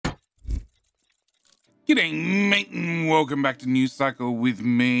G'day, mate, and welcome back to News Cycle with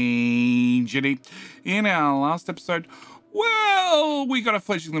me, Jenny. In our last episode, well, we got a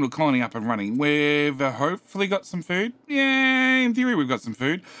fledgling little colony up and running. We've hopefully got some food. Yeah, in theory, we've got some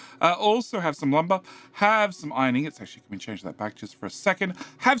food. Also have some lumber, have some ironing. It's actually, can we change that back just for a second?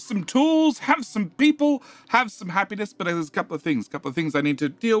 Have some tools, have some people, have some happiness. But there's a couple of things I need to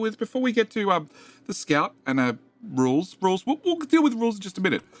deal with before we get to the scout and rules. We'll deal with rules in just a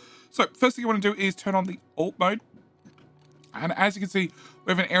minute. So first thing I want to do is turn on the alt mode. And as you can see,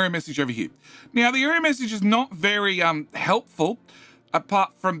 we have an error message over here. Now, the error message is not very helpful,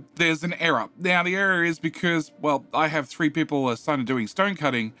 apart from there's an error. Now, the error is because, well, I have 3 people assigned to doing stone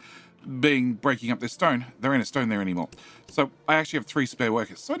cutting, breaking up this stone. There ain't a stone there anymore. So I actually have 3 spare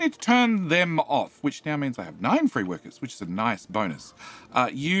workers. So I need to turn them off, which now means I have 9 free workers, which is a nice bonus.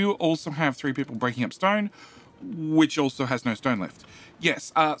 You also have 3 people breaking up stone, which also has no stone left.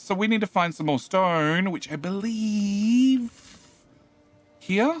 Yes, so we need to find some more stone, which I believe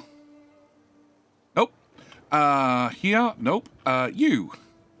here? Nope. Here? Nope. You.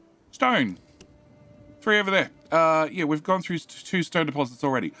 Stone. 3 over there. Yeah, we've gone through 2 stone deposits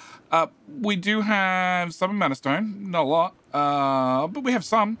already. We do have some amount of stone, not a lot, but we have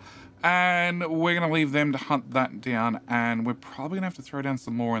some, and we're going to leave them to hunt that down, and we're probably going to have to throw down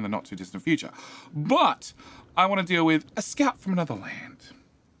some more in the not too distant future. But I want to deal with a scout from another land.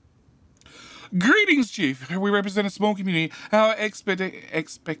 Greetings, Chief. We represent a small community. Our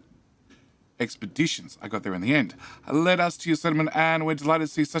expeditions, I got there in the end, led us to your settlement, and we're delighted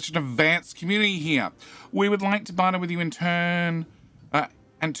to see such an advanced community here. We would like to partner with you in turn,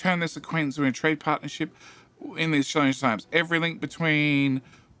 and turn this acquaintance into a trade partnership in these challenging times. Every link between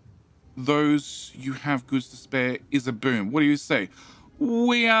those you have goods to spare is a boom. What do you say?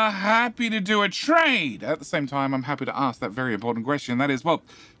 We are happy to do a trade. At the same time, I'm happy to ask that very important question. That is, well,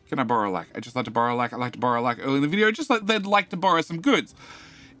 can I borrow a lac? I just like to borrow a lac. I like to borrow a lac early in the video, just like they'd like to borrow some goods.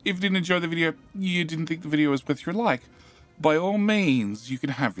 If you didn't enjoy the video, you didn't think the video was worth your like, by all means, you can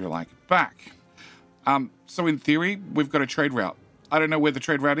have your like back. So in theory, we've got a trade route. I don't know where the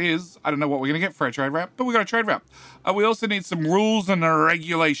trade route is. I don't know what we're going to get for a trade route, but we got a trade route. We also need some rules and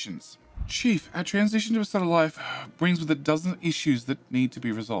regulations. Chief, our transition to a state of life brings with it dozens of issues that need to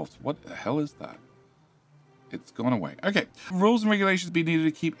be resolved. What the hell is that? It's gone away. Okay. Rules and regulations be needed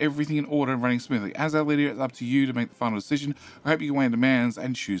to keep everything in order and running smoothly. As our leader, it's up to you to make the final decision. I hope you can weigh in demands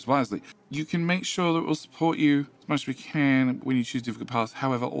and choose wisely. You can make sure that we'll support you as much as we can when you choose difficult paths.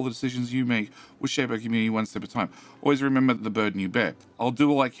 However, all the decisions you make will shape our community one step at a time. Always remember the burden you bear. I'll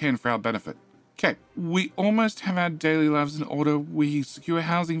do all I can for our benefit. Okay, we almost have our daily lives in order. We secure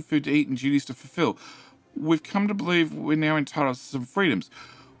housing, food to eat, and duties to fulfill. We've come to believe we're now entitled to some freedoms.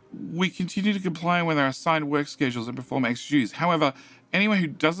 We continue to comply with our assigned work schedules and perform extra duties. However, anyone who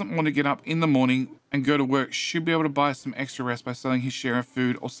doesn't want to get up in the morning and go to work should be able to buy some extra rest by selling his share of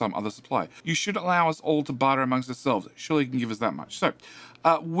food or some other supply. You should allow us all to barter amongst ourselves. Surely you can give us that much. So,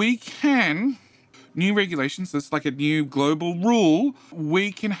 we can... New regulations, that's like a new global rule.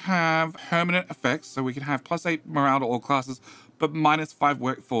 We can have permanent effects, so we can have +8 morale to all classes, but -5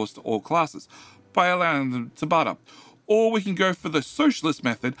 workforce to all classes, by allowing them to barter. Or we can go for the socialist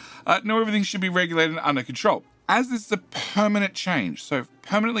method. No, everything should be regulated and under control. As this is a permanent change, so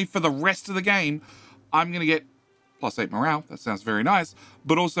permanently for the rest of the game, I'm going to get +8 morale. That sounds very nice,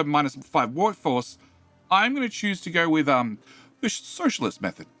 but also -5 workforce. I'm going to choose to go with the socialist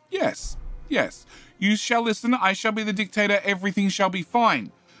method. Yes. Yes, you shall listen, I shall be the dictator, everything shall be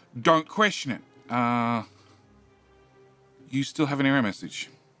fine. Don't question it. You still have an error message.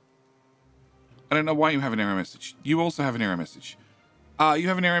 I don't know why you have an error message. You also have an error message. You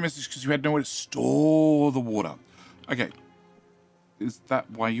have an error message because you had nowhere to store the water. Okay, is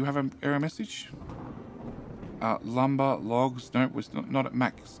that why you have an error message? Lumber, logs, no, we're not at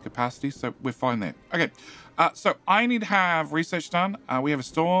max capacity, so we're fine there. Okay, so I need to have research done. We have a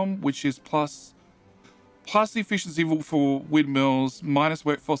storm, which is plus the efficiency for windmills, minus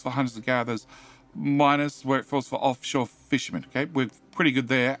workforce for hunters and gatherers, minus workforce for offshore fishermen. Okay, we're pretty good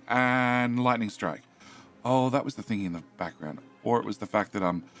there, and lightning strike. Oh, that was the thing in the background, or it was the fact that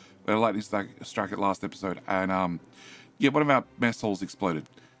we had a lightning strike at last episode, and yeah, one of our mess halls exploded.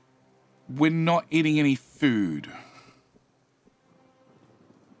 We're not eating any food.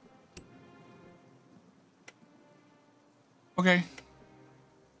 Okay.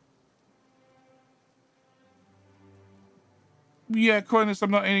 Yeah, according to this,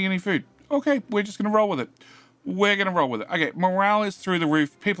 I'm not eating any food. Okay, we're just going to roll with it. We're going to roll with it. Okay, morale is through the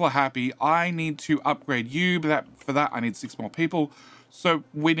roof. People are happy. I need to upgrade you, but for that, I need 6 more people. So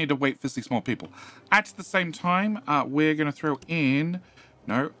we need to wait for 6 more people. At the same time, we're going to throw in,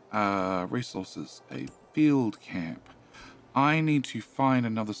 resources. A field camp. I need to find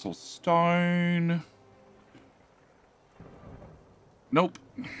another source of stone. Nope.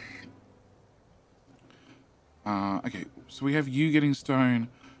 Okay, so we have you getting stone.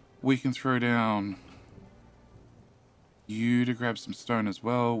 We can throw down you to grab some stone as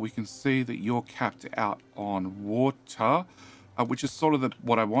well. We can see that you're capped out on water, which is sort of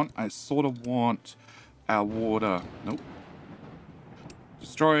what I want. I sort of want our water. Nope.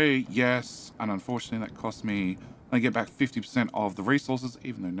 Destroy, yes. And unfortunately, that cost me. I get back 50% of the resources,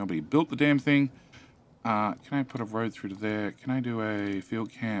 even though nobody built the damn thing. Can I put a road through to there? Can I do a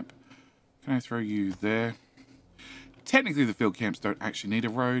field camp? Can I throw you there? Technically, the field camps don't actually need a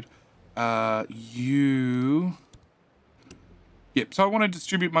road. Yep, so I want to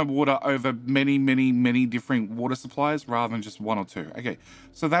distribute my water over many different water supplies rather than just one or two. Okay,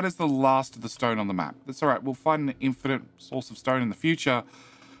 so that is the last of the stone on the map. That's all right. We'll find an infinite source of stone in the future,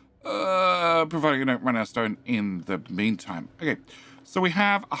 providing we don't run out of stone in the meantime. Okay, so we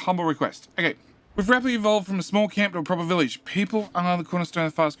have a humble request. Okay, we've rapidly evolved from a small camp to a proper village. People are the cornerstone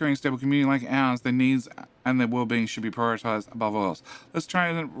of a fast-growing, stable community like ours. Their needs and their well-being should be prioritized above all else. Let's try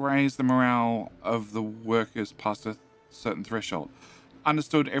and raise the morale of the workers past a certain threshold.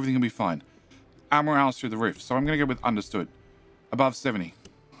 Understood, everything will be fine. Our morale's through the roof, so I'm going to go with understood. Above 70.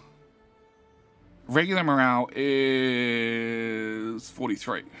 Regular morale is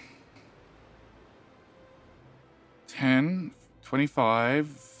 43. 10, 25,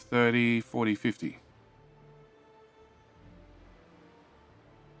 30, 40, 50.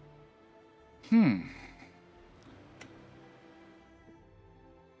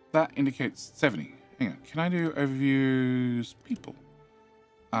 That indicates 70. Hang on. Can I do overviews people?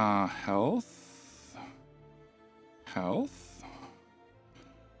 Health. Health.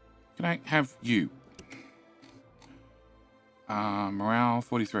 Can I have you? Morale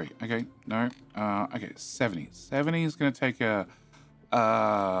 43. Okay, no. Okay, 70. 70 is going to take a...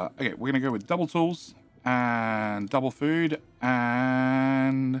 okay, we're going to go with double tools and double food,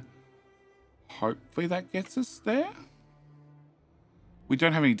 and hopefully that gets us there. We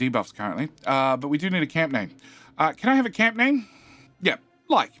don't have any debuffs currently, but we do need a camp name. Can I have a camp name? Yeah,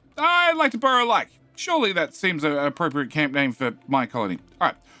 like. I'd like to borrow like. Surely that seems an appropriate camp name for my colony. All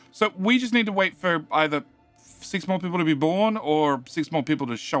right, so we just need to wait for either 6 more people to be born or 6 more people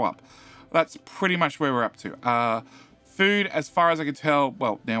to show up. That's pretty much where we're up to. Food, as far as I can tell,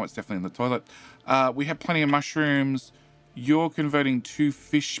 well, now it's definitely in the toilet. We have plenty of mushrooms. You're converting 2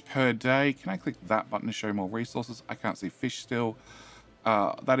 fish per day. Can I click that button to show more resources? I can't see fish still.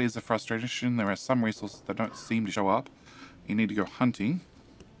 That is a frustration. There are some resources that don't seem to show up. You need to go hunting.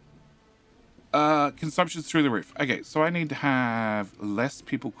 Consumption's through the roof. Okay, so I need to have less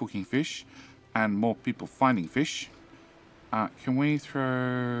people cooking fish and more people finding fish. Can we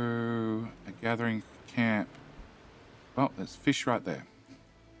throw a gathering camp? Well, there's fish right there.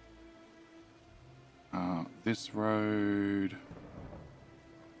 This road...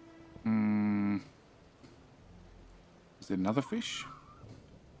 Is there another fish?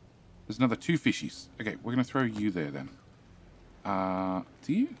 There's another 2 fishies. Okay, we're going to throw you there then.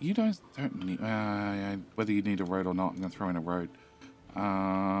 Do you guys don't need... whether you need a road or not, I'm going to throw in a road.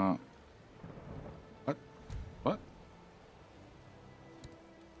 What?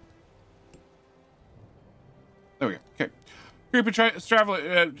 There we go. Okay. Group of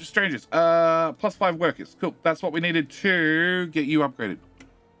strangers. +5 workers. Cool. That's what we needed to get you upgraded.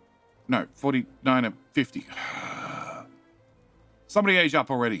 No, 49 and 50. Somebody age up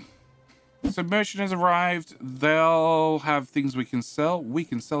already. So merchant has arrived. They'll have things we can sell. We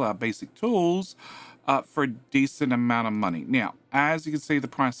can sell our basic tools for a decent amount of money. Now, as you can see, the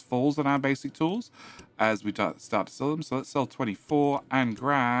price falls on our basic tools as we start to sell them. So let's sell 24 and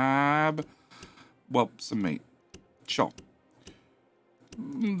grab, well, some meat. Sure.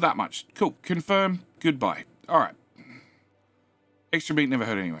 That much. Cool. Confirm. Goodbye. All right. Extra meat never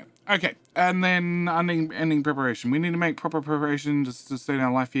hurt anyway. Okay, and then ending preparation. We need to make proper preparation just to sustain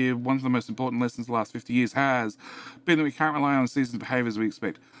our life here. One of the most important lessons the last 50 years has been that we can't rely on season's behavior as we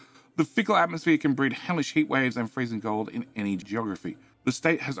expect. The fickle atmosphere can breed hellish heat waves and freezing cold in any geography. The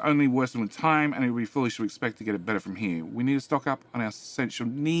state has only worsened with time, and it would be foolish to expect to get it better from here. We need to stock up on our essential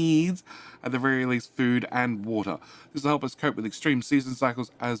needs, at the very least food and water. This will help us cope with extreme season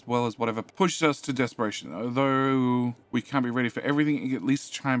cycles as well as whatever pushes us to desperation. Although we can't be ready for everything, at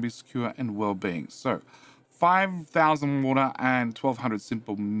least try and be secure and well-being. So, 5,000 water and 1,200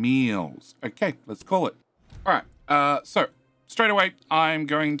 simple meals. Okay, let's call it. All right, so straight away, I'm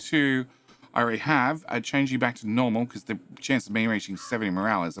going to... I already have. I changed you back to normal because the chance of me reaching 70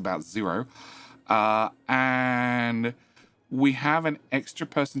 morale is about 0. And we have an extra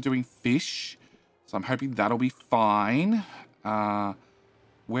person doing fish. So I'm hoping that'll be fine.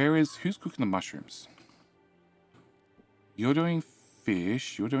 Who's cooking the mushrooms? You're doing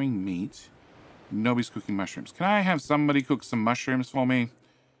fish. You're doing meat. Nobody's cooking mushrooms. Can I have somebody cook some mushrooms for me?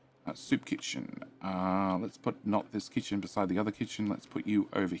 Soup kitchen. Let's put not this kitchen beside the other kitchen. Let's put you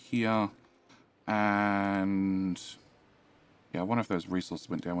over here. And yeah, I wonder if those resources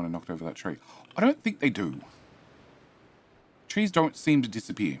went down when I knocked over that tree. I don't think they do. Trees don't seem to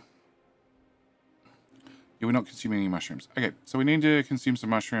disappear. Yeah, we're not consuming any mushrooms. Okay, so we need to consume some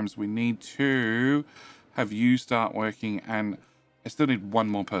mushrooms. We need to have you start working, and I still need one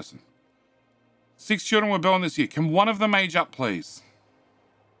more person. 6 children were born this year. Can one of them age up, please?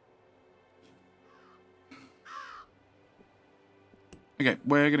 Okay,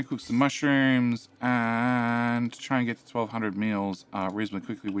 we're going to cook some mushrooms, and to try and get to 1,200 meals reasonably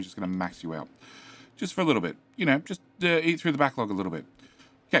quickly, we're just going to max you out. Just for a little bit. You know, just eat through the backlog a little bit.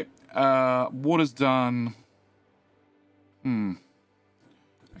 Okay, water's done.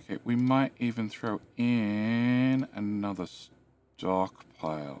 Okay, we might even throw in another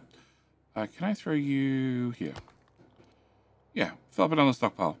stockpile. Can I throw you here? Yeah, fill up another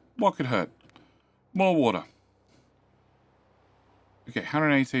stockpile. What could hurt? More water. Okay,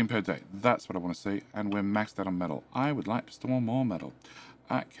 118 per day. That's what I want to see. And we're maxed out on metal. I would like to store more metal.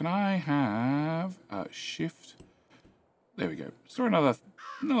 Can I have shift? There we go. Store another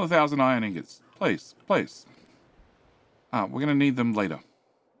 1,000 iron ingots. Please, please. We're going to need them later.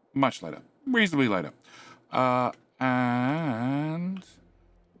 Much later. Reasonably later. And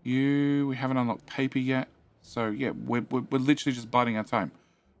we haven't unlocked paper yet. So, yeah, we're literally just biding our time.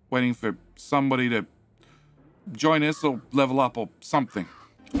 Waiting for somebody to join us or level up or something.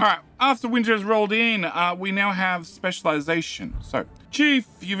 All right, after winter has rolled in, we now have specialization. So, Chief,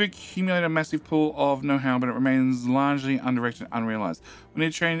 you've accumulated a massive pool of know-how, but it remains largely undirected and unrealized. We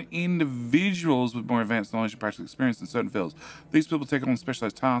need to train individuals with more advanced knowledge and practical experience in certain fields. These people take on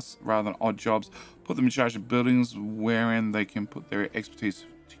specialized tasks rather than odd jobs, put them in charge of buildings wherein they can put their expertise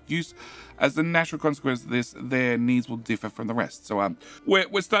to use. As the natural consequence of this, their needs will differ from the rest. So,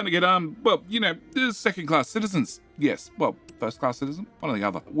 we're starting to get, well, you know, second-class citizens. Yes, well, first-class citizen, one or the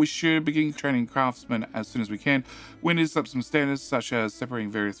other. We should begin training craftsmen as soon as we can. We need to set up some standards, such as separating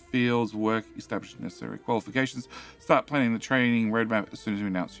various fields, work, establish necessary qualifications, start planning the training roadmap as soon as we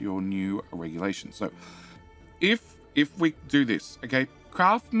announce your new regulations. So, if we do this, okay,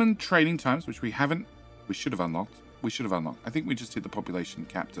 craftsman training times, which we should have unlocked. I think we just hit the population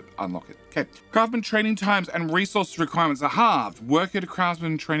cap to unlock it. Okay. Craftsman training times and resource requirements are halved. Worker to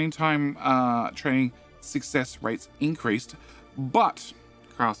craftsman training time, training success rates increased. But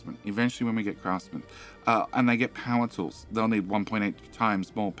craftsmen, eventually when we get craftsmen, and they get power tools, they'll need 1.8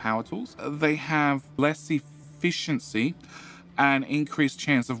 times more power tools. They have less efficiency and increased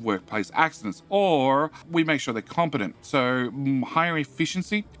chance of workplace accidents, or we make sure they're competent. So higher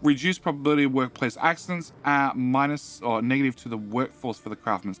efficiency, reduced probability of workplace accidents, minus or negative to the workforce for the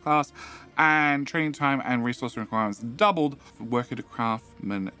craftsman's class, and training time and resource requirements doubled. Worker to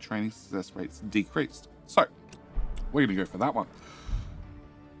craftsman training success rates decreased. So we're gonna go for that one.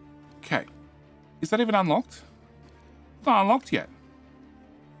 Okay, is that even unlocked? It's not unlocked yet.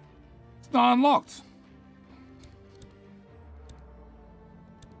 It's not unlocked.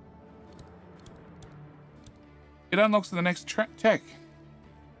 It unlocks to the next tech.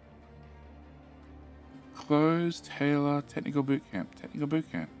 Closed Taylor Technical Bootcamp. Technical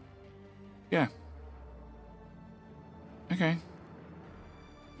Bootcamp. Yeah. Okay.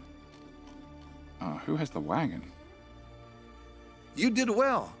 Who has the wagon? You did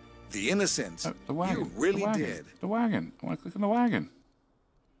well. The innocent. Oh, the wagon. You really the wagon. did. The wagon. I want to click on the wagon.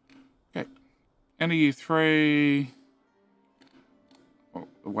 Okay. End of year 3. Oh,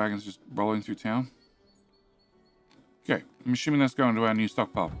 the wagon's just rolling through town. Okay, I'm assuming that's going to our new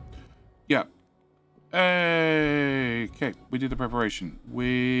stockpile. Yeah. Okay, we did the preparation.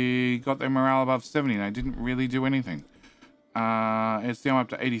 We got their morale above 70, and I didn't really do anything. It's down up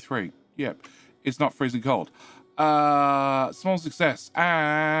to 83. Yep, it's not freezing cold. Small success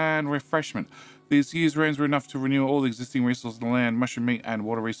and refreshment. These year's rains were enough to renew all the existing resources in the land. Mushroom meat and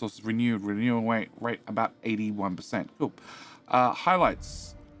water resources renewed. Renewal rate about 81%. Cool.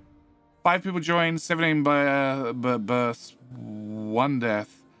 Highlights. 5 people joined, 17 births, 1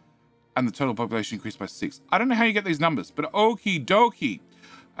 death, and the total population increased by 6. I don't know how you get these numbers, but okie dokie.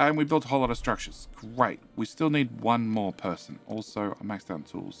 And we built a whole lot of structures. Great. We still need 1 more person. Also, I maxed out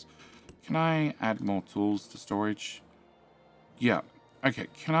tools. Can I add more tools to storage? Yeah. Okay,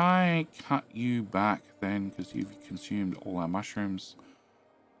 can I cut you back then, because you've consumed all our mushrooms?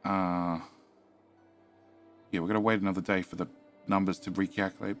 Yeah, we're going to wait another day for the numbers to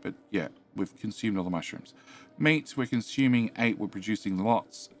recalculate, but yeah, we've consumed all the mushrooms. Meat, we're consuming 8, we're producing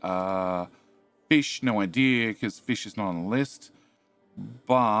lots. Fish, no idea, because fish is not on the list.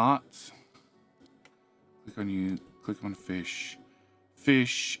 But click on you, click on fish.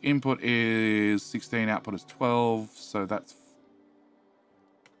 Fish input is 16, output is 12, so that's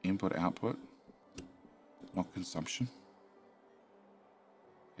input output, not consumption.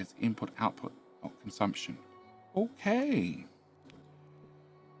 It's input output, not consumption. Okay.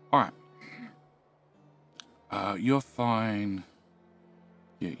 All right. You're fine.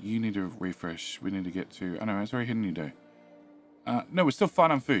 Yeah, you need to refresh. We need to get to... I know, it's already hitting you day. No, we're still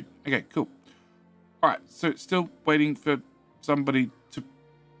fine on food. Okay, cool. All right, so still waiting for somebody to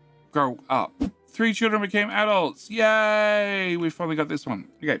grow up. 3 children became adults. Yay! We finally got this one.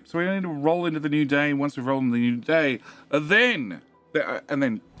 Okay, so we need to roll into the new day. Once we roll into the new day, then... and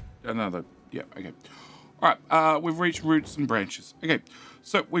then another... Yeah, okay. All right, we've reached roots and branches. Okay,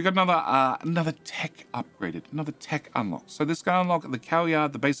 so we got another tech upgraded, another tech unlock. So this can unlock the cow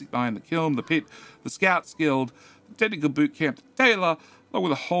yard, the basic mine, the kiln, the pit, the scouts guild, the technical boot camp, the tailor, along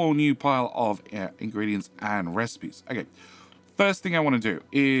with a whole new pile of ingredients and recipes. Okay, first thing I want to do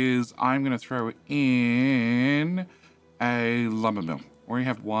is I'm going to throw in a lumber mill. We already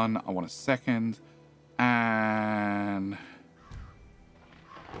have one. I want a second, and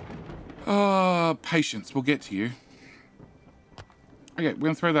patience. We'll get to you. Okay, we're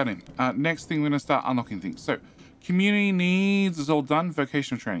going to throw that in. Next thing, we're going to start unlocking things. So, community needs is all done.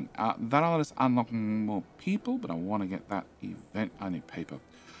 Vocational training. That'll let us unlock more people, but I want to get that event. I need paper.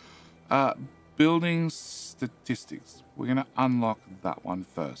 Building statistics. We're going to unlock that one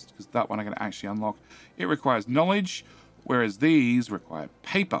first, because that one I'm going to actually unlock. It requires knowledge, whereas these require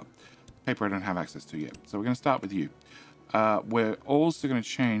paper. Paper I don't have access to yet. So we're going to start with you. We're also going to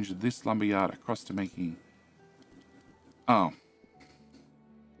change this lumberyard across to making... Oh.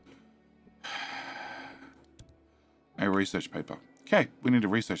 A research paper. Okay, we need a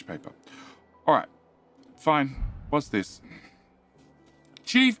research paper. All right, fine. What's this?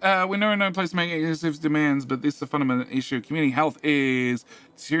 Chief, we know no place to make excessive demands, but this is a fundamental issue. Community health is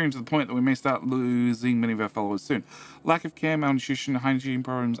deteriorating to the point that we may start losing many of our followers soon. Lack of care, malnutrition, hygiene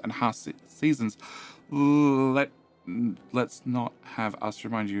problems, and harsh seasons. Let's not have us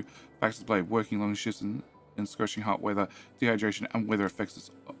remind you factors play, working long shifts and scorching hot weather, dehydration, and weather affects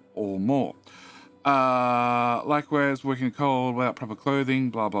us all more. Likewise, working in cold without proper clothing,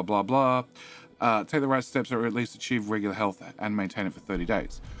 blah, blah, blah, blah. Take the right steps or at least achieve regular health and maintain it for 30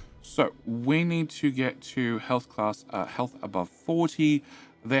 days. So we need to get to health class, health above 40.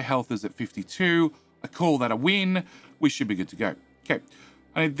 Their health is at 52. I call that a win. We should be good to go. Okay.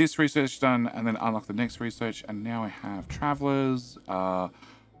 I need this research done and then unlock the next research. And now I have travelers,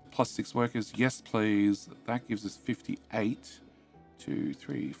 +6 workers. Yes, please. That gives us 58. 2,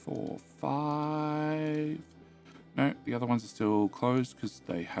 3, 4, 5. No, the other ones are still closed because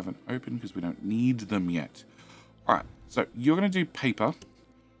they haven't opened because we don't need them yet. All right, so you're going to do paper.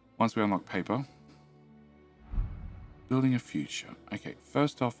 Once we unlock paper. Building a future. Okay,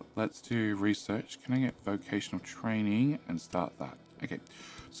 first off, let's do research. Can I get vocational training and start that? Okay,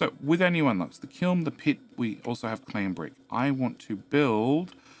 so with our new unlocks, the kiln, the pit, we also have clay and brick. I want to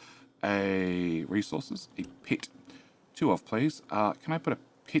build a resources, a pit. 2 off, please. Can I put a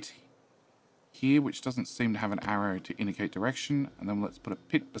pit here, which doesn't seem to have an arrow to indicate direction? And then let's put a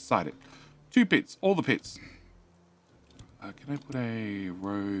pit beside it. 2 pits, all the pits. Can I put a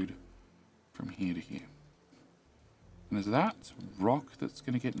road from here to here? And is that rock that's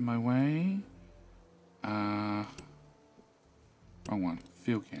going to get in my way? Wrong one.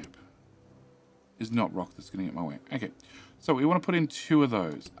 Field camp. Is not rock that's going to get in my way. Okay, so we want to put in 2 of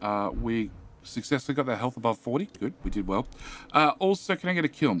those. We successfully got that health above 40. Good, we did well. Also, can I get a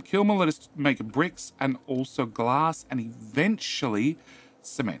kiln? Kiln will let us make bricks and also glass and eventually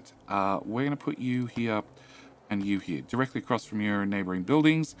cement. We're going to put you here and you here, directly across from your neighboring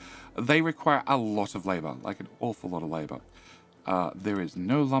buildings. They require a lot of labor, like an awful lot of labor. There is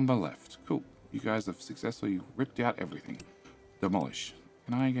no lumber left. Cool. You guys have successfully ripped out everything. Demolish.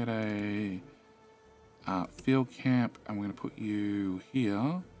 Can I get a field camp? And we're going to put you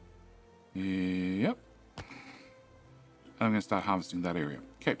here. Yep. And I'm going to start harvesting that area.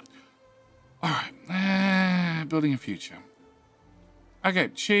 Okay. All right. Building a future. Okay,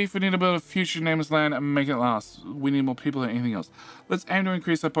 Chief, we need to build a future nameless land and make it last. We need more people than anything else. Let's aim to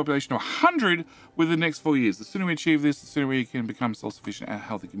increase our population to 100 within the next 4 years. The sooner we achieve this, the sooner we can become self-sufficient and a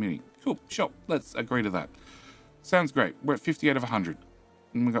healthy community. Cool, sure. Let's agree to that. Sounds great. We're at 58 of 100.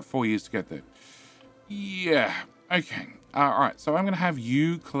 And we've got 4 years to get there. Yeah. Okay. All right. So I'm going to have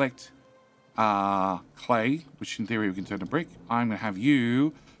you collect clay, which in theory we can turn to brick. I'm going to have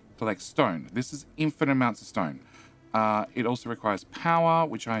you collect stone. This is infinite amounts of stone. It also requires power,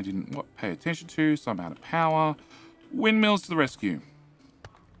 which I didn't pay attention to, so I'm out of power. Windmills to the rescue.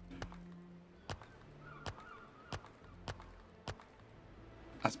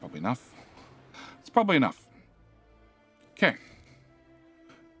 That's probably enough. It's probably enough. Okay.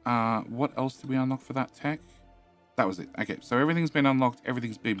 What else did we unlock for that tech? That was it. Okay, so everything's been unlocked.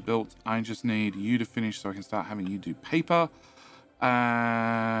 Everything's been built. I just need you to finish so I can start having you do paper.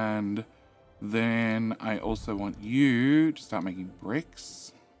 And then I also want you to start making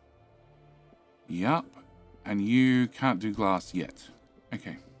bricks. Yup. And you can't do glass yet.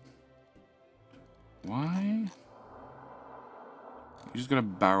 Okay. Why? You just got a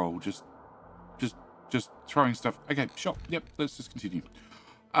barrel. Just throwing stuff. Okay, sure. Yep, let's just continue.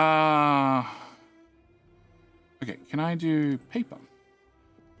 Okay, can I do paper?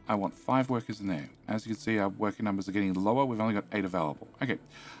 I want 5 workers in there. As you can see, our worker numbers are getting lower. We've only got 8 available. Okay.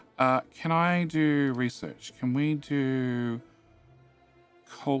 Can I do research? Can we do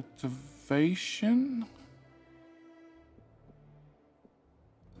cultivation?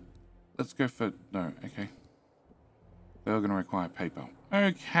 Let's go for... No, okay. They're going to require paper.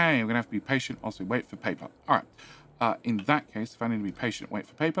 Okay, we're going to have to be patient. Also, wait for paper. All right. In that case, if I need to be patient, wait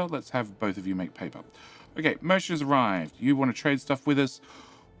for paper, let's have both of you make paper. Okay, merchant has arrived. You want to trade stuff with us?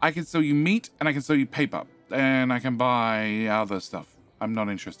 I can sell you meat, and I can sell you paper. And I can buy other stuff. I'm not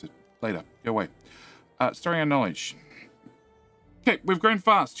interested. Later. Go away. Storing our knowledge. Okay, we've grown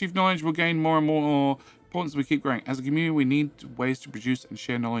fast. Chief knowledge will gain more and more importance as we keep growing. As a community, we need ways to produce and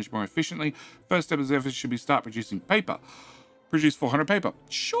share knowledge more efficiently. First step of effort should be start producing paper. Produce 400 paper.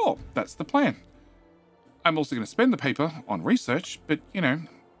 Sure, that's the plan. I'm also going to spend the paper on research, but, you know,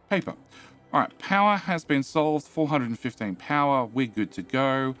 paper. All right, power has been solved. 415 power. We're good to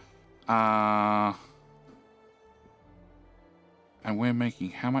go. And we're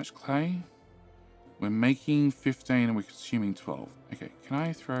making how much clay? We're making 15 and we're consuming 12. Okay, can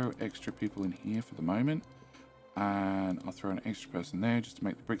I throw extra people in here for the moment? And I'll throw an extra person there just to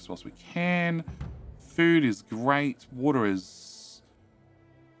make the bricks whilst we can. Food is great. Water is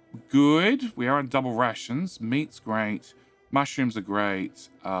good. We are on double rations. Meat's great. Mushrooms are great.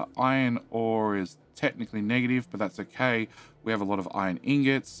 Iron ore is technically negative, but that's okay. We have a lot of iron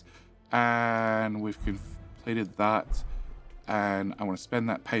ingots. And we've completed that. And I want to spend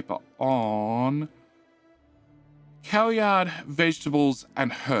that paper on cowyard, vegetables,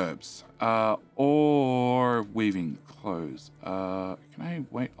 and herbs. Or weaving clothes. Can I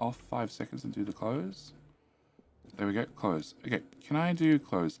wait off 5 seconds and do the clothes? There we go, clothes. Okay, can I do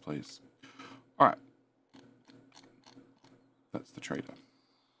clothes, please? All right. That's the trader.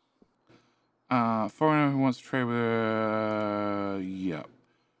 Foreigner who wants to trade with... yeah.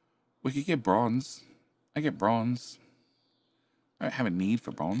 We could get bronze. I get bronze. I don't have a need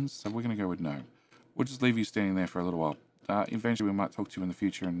for bronze, so we're going to go with no. We'll just leave you standing there for a little while. Eventually, we might talk to you in the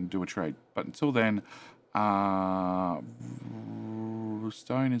future and do a trade. But until then,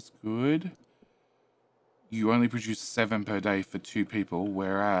 stone is good. You only produce 7 per day for 2 people,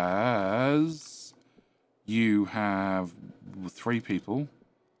 whereas you have 3 people.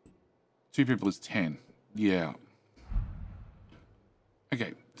 2 people is 10. Yeah.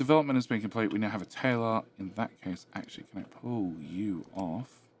 Okay, development has been complete. We now have a tailor. In that case, actually, can I pull you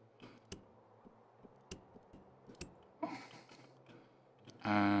off?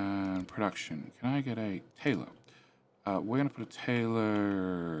 And production. Can I get a tailor? We're going to put a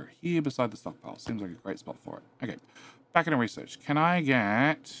tailor here beside the stockpile. Seems like a great spot for it. Okay, back into research. Can I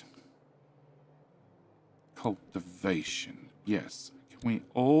get cultivation? Yes. Can we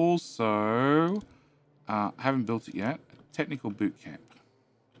also... I haven't built it yet. A technical boot camp.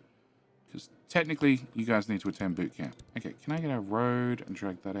 Because technically, you guys need to attend boot camp. Okay, can I get a road and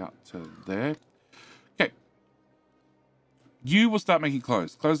drag that out to there? Okay. You will start making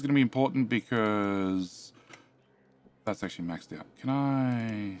clothes. Clothes are going to be important because that's actually maxed out. Can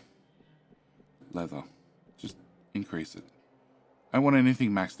I... leather. Just increase it. I don't want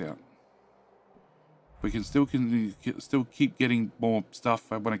anything maxed out. We can still keep getting more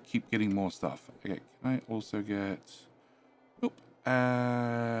stuff. I want to keep getting more stuff. Okay, can I also get... oop.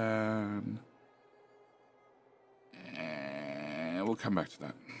 And we'll come back to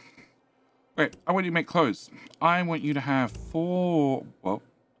that. Wait, I want you to make clothes. I want you to have 4... well,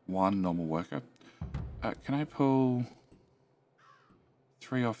 1 normal worker. Can I pull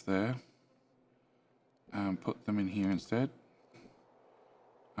 3 off there? And put them in here instead.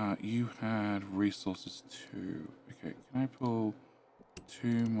 You had resources 2. Okay, can I pull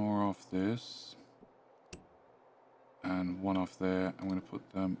 2 more off this? And one off there. I'm going to put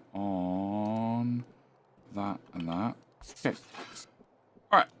them on that and that. Okay.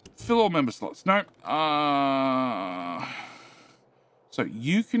 All right. Fill all member slots. No. So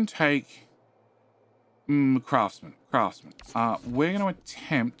you can take craftsman. We're going to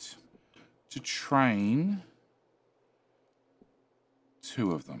attempt to train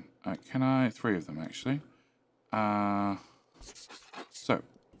 2 of them. Can I? 3 of them, actually. So,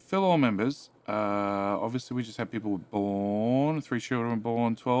 fill all members. Obviously, we just had people born. 3 children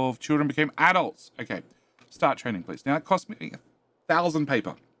born. 12 children became adults. Okay. Start training, please. Now, it cost me 1,000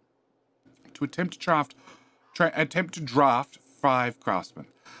 paper to attempt to draft 5 craftsmen.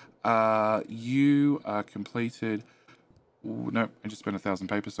 You completed... Ooh, no, I just spent 1,000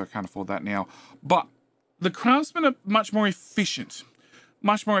 paper, so I can't afford that now. But the craftsmen are much more efficient.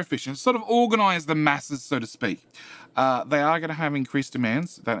 Sort of organize the masses, so to speak. They are going to have increased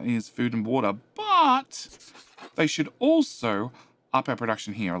demands. That is food and water. But they should also up our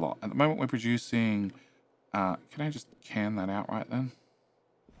production here a lot. At the moment, we're producing... can I just can that out right then?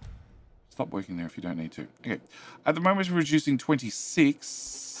 Stop working there if you don't need to. Okay. At the moment, we're producing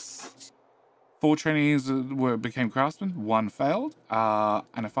 26. 4 trainees became craftsmen. 1 failed.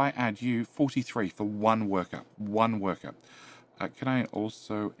 And if I add you, 43 for 1 worker. 1 worker. Can I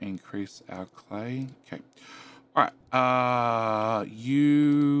also increase our clay? Okay. All right.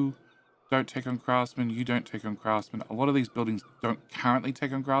 You don't take on craftsmen. You don't take on craftsmen. A lot of these buildings don't currently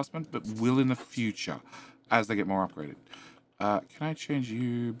take on craftsmen, but will in the future as they get more upgraded. Can I change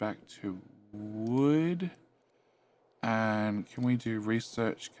you back to wood? And can we do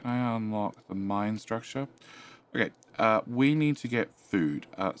research? Can I unlock the mine structure? Okay. We need to get food.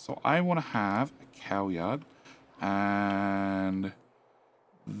 So I want to have a cow yard. And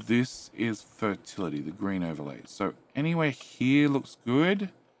this is fertility, the green overlay. So anywhere here looks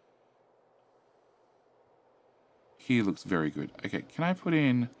good. Here looks very good. Okay, can I put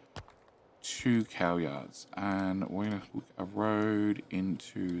in 2 cow yards? And we're going to hook a road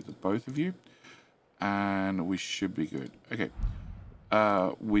into the both of you. And we should be good. Okay.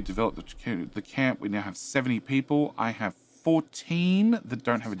 We developed the camp. We now have 70 people. I have 14 that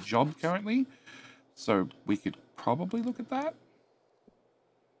don't have a job currently. So we could probably look at that.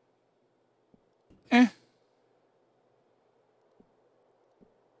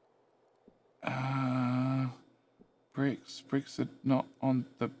 Bricks are not on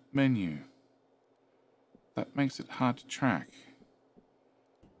the menu. That makes it hard to track.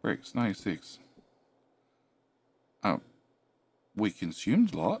 Bricks, 96. Oh. We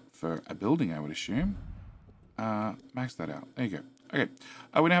consumed a lot for a building, I would assume. Max that out. There you go. Okay,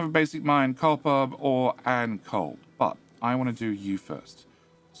 we now have a basic mine, copper, ore, and coal. But I want to do you first.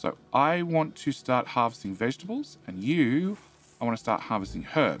 So I want to start harvesting vegetables, and I want to start harvesting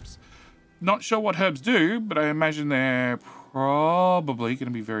herbs. Not sure what herbs do, but I imagine they're probably going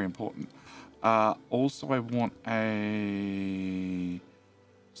to be very important. Also, I want a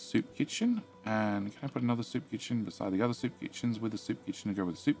soup kitchen. And can I put another soup kitchen beside the other soup kitchens with the soup kitchen and go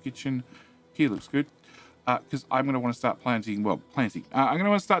with the soup kitchen? Here looks good. Because I'm going to want to start planting. I'm going to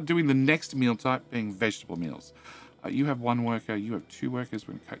want to start doing the next meal type being vegetable meals. You have 1 worker. You have 2 workers.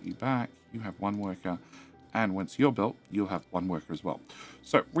 We're going to cut you back. You have 1 worker. And once you're built, you'll have 1 worker as well.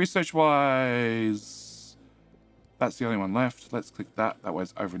 So research-wise, that's the only one left. Let's click that. That way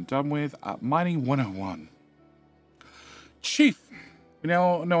it's over and done with. Mining 101. Chief. We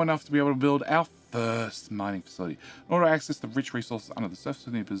now know enough to be able to build our first mining facility. In order to access the rich resources under the surface,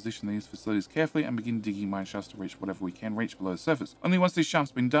 we need to position these facilities carefully and begin digging mine shafts to reach whatever we can reach below the surface. Only once these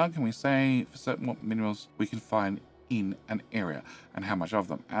shafts have been dug can we say for certain what minerals we can find in an area and how much of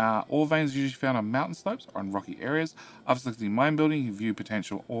them. Ore veins are usually found on mountain slopes or on rocky areas. After selecting mine building, you view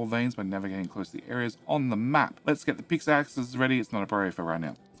potential ore veins by navigating close to the areas on the map. Let's get the pickaxes ready. It's not a priority for right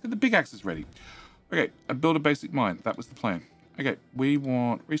now. Let's get the pickaxes ready. Okay, build a basic mine. That was the plan. Okay, we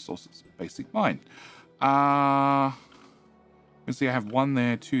want resources. Basic mine. You can see I have 1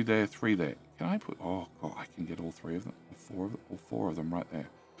 there, 2 there, 3 there. Can I put... Oh, God, I can get all 3 of them. All 4 of them right there.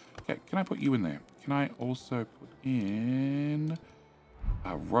 Okay, can I put you in there? Can I also put in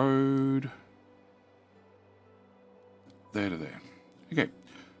a road there to there? Okay.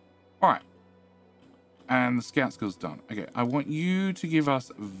 All right. And the scout skill's done. Okay, I want you to give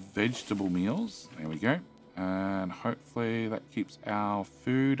us vegetable meals. There we go. And hopefully that keeps our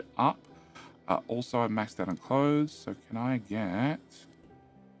food up. Also, I've maxed out on clothes. So can I get...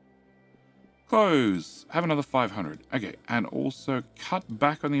 Clothes. Have another 500. Okay, and also cut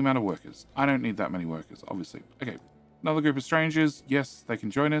back on the amount of workers. I don't need that many workers, obviously. Okay, another group of strangers. Yes, they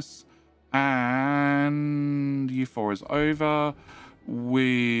can join us. And U4 is over.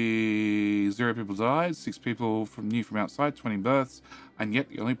 Zero people died, 6 people new from outside, 20 births, and yet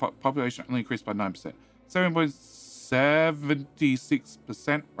the only population only increased by 9%.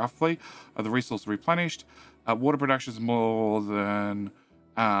 7.76% roughly of the resource replenished. Water production is more than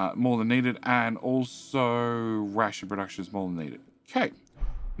needed, and also ration production is more than needed. Okay,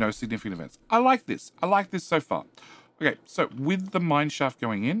 no significant events. I like this. I like this so far. Okay, so with the mine shaft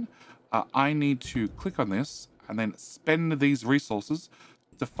going in, I need to click on this and then spend these resources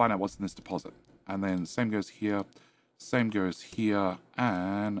to find out what's in this deposit. And then same goes here, same goes here,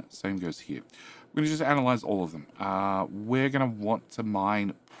 and same goes here. We're going to just analyze all of them. We're going to want to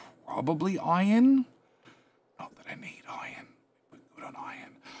mine probably iron. Not that I need iron. We're good on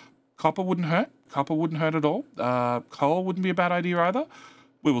iron. Copper wouldn't hurt. Copper wouldn't hurt at all. Coal wouldn't be a bad idea either.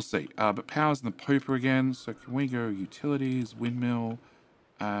 We will see. But power's in the pooper again. So can we go utilities, windmill,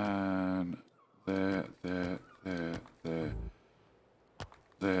 and there,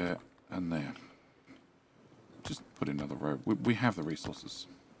 and there. Just put another row. We have the resources.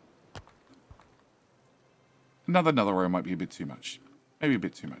 Another row might be a bit too much. Maybe a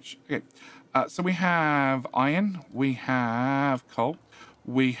bit too much. Okay. So we have iron, we have coal,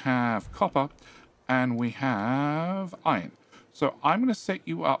 we have copper, and we have iron. So I'm going to set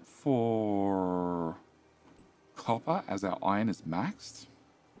you up for copper as our iron is maxed.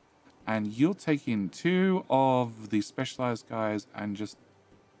 And you'll take in 2 of the specialized guys and just...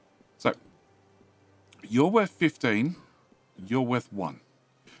 So, you're worth 15, you're worth 1.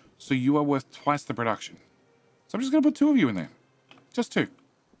 So you are worth twice the production. So I'm just going to put 2 of you in there. Just 2.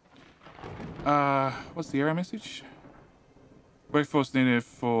 What's the error message? Workforce needed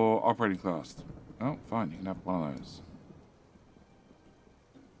for operating class. Oh, fine, you can have one of those.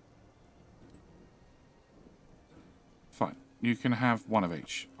 Fine. You can have 1 of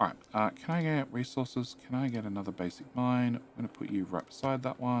each. All right. Can I get resources? Can I get another basic mine? I'm going to put you right beside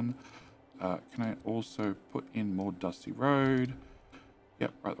that one. Can I also put in more dusty road?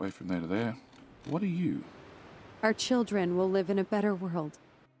 Yep, right the way from there to there. What are you? Our children will live in a better world.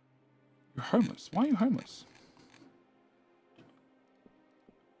 You're homeless. Why are you homeless?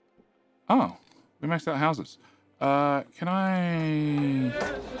 Oh, we maxed out houses. Can I...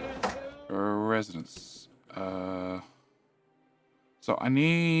 Residence. So I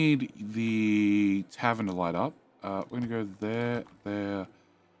need the tavern to light up. We're going to go there, there,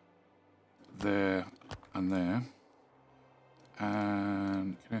 there, and there.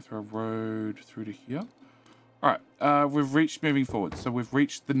 And can I throw a road through to here? All right, we've reached moving forward. So we've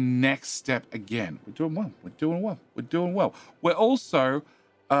reached the next step again. We're doing well. We're doing well. We're doing well. We're also,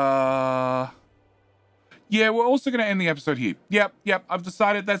 yeah, we're also going to end the episode here. Yep, I've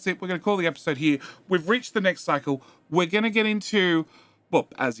decided that's it. We're going to call the episode here. We've reached the next cycle. We're going to get into, well,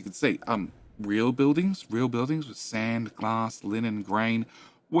 as you can see, real buildings with sand, glass, linen, grain.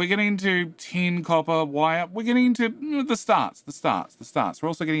 We're getting into tin, copper, wire. We're getting into the starts. We're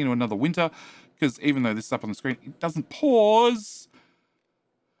also getting into another winter, because even though this is up on the screen, it doesn't pause.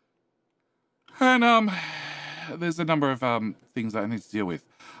 And there's a number of things that I need to deal with.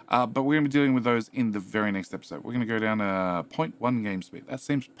 But we're going to be dealing with those in the very next episode. We're going to go down to 0.1 game speed. That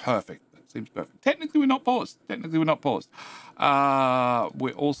seems perfect. Technically, we're not paused. We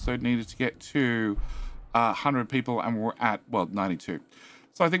also needed to get to 100 people, and we're at, well, 92.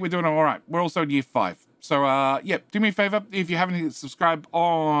 So I think we're doing all right. We're also in year 5. So, yeah, do me a favor. If you haven't hit subscribe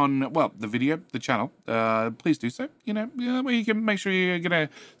on, well, the channel, please do so. You know, where you can make sure you're going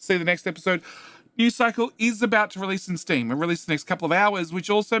to see the next episode. New cycle is about to release in Steam. It releases the next couple of hours, which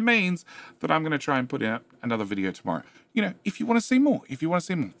also means that I'm going to try and put out another video tomorrow. You know, if you want to see more,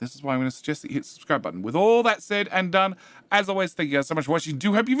 this is why I'm going to suggest that you hit the subscribe button. With all that said and done, as always, thank you guys so much for watching.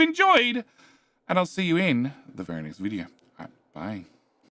 Do hope you've enjoyed, and I'll see you in the very next video. All right, bye.